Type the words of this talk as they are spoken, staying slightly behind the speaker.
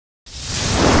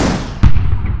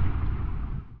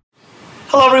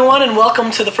Hello everyone and welcome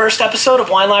to the first episode of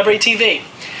Wine Library TV.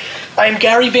 I am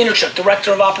Gary Vaynerchuk,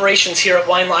 Director of Operations here at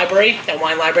Wine Library at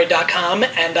winelibrary.com,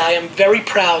 and I am very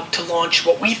proud to launch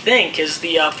what we think is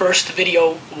the first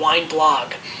video wine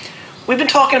blog. We've been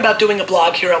talking about doing a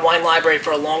blog here at Wine Library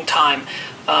for a long time.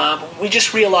 We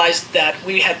just realized that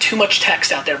we had too much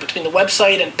text out there between the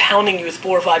website and pounding you with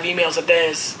 4 or 5 emails a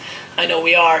day, as I know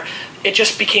we are. It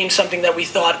just became something that we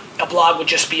thought a blog would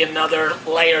just be another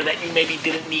layer that you maybe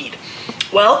didn't need.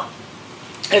 Well,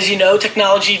 as you know,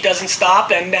 technology doesn't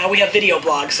stop, and now we have video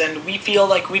blogs, and we feel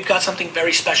like we've got something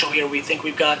very special here. We think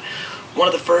we've got one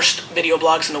of the first video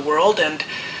blogs in the world, and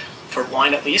for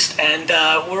wine at least, and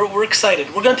we're excited.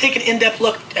 We're going to take an in-depth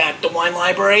look at the wine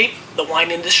library, the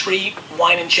wine industry,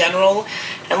 wine in general,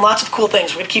 and lots of cool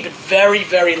things. We're going to keep it very,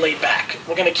 very laid back.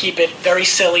 We're going to keep it very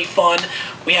silly, fun.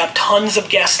 We have tons of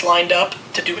guests lined up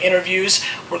to do interviews.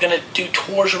 We're going to do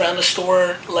tours around the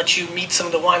store, let you meet some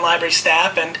of the wine library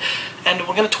staff, and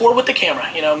we're going to tour with the camera.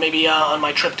 You know, maybe on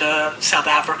my trip to South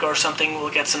Africa or something,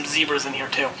 we'll get some zebras in here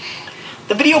too.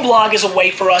 The video blog is a way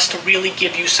for us to really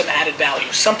give you some added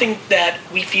value, something that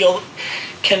we feel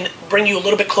can bring you a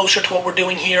little bit closer to what we're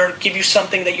doing here, give you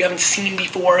something that you haven't seen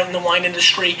before in the wine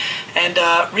industry, and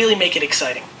really make it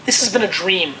exciting. This has been a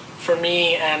dream for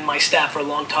me and my staff for a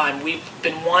long time. We've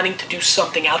been wanting to do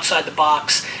something outside the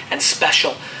box and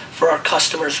special for our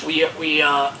customers. We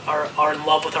are in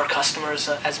love with our customers.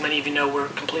 As many of you know, we're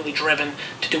completely driven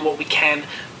to do what we can.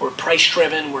 We're price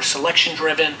driven, we're selection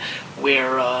driven,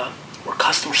 we're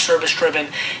customer service driven,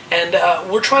 and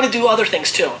we're trying to do other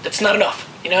things too. That's not enough.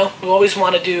 You know, we always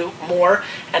want to do more,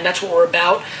 and that's what we're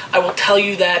about. I will tell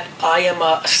you that I am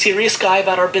a serious guy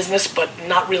about our business, but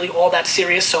not really all that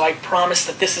serious, so I promise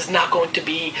that this is not going to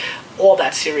be all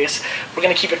that serious. We're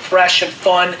going to keep it fresh and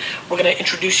fun. We're going to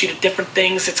introduce you to different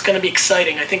things. It's going to be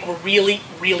exciting. I think we're really,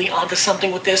 really onto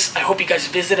something with this. I hope you guys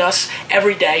visit us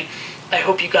every day. I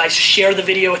hope you guys share the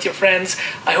video with your friends.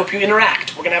 I hope you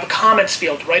interact. We're going to have a comments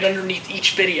field right underneath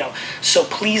each video. So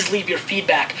please leave your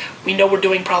feedback. We know we're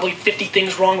doing probably 50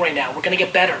 things wrong right now. We're going to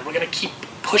get better. We're going to keep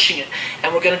pushing it.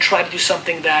 And we're going to try to do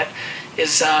something that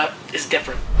is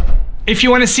different. If you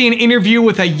want to see an interview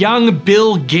with a young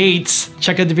Bill Gates,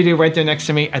 check out the video right there next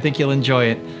to me. I think you'll enjoy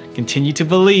it. Continue to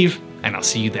believe, and I'll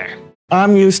see you there.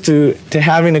 I'm used to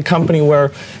having a company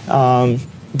where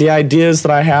the ideas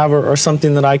that I have are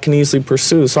something that I can easily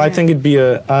pursue. So I think it'd be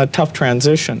a tough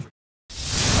transition.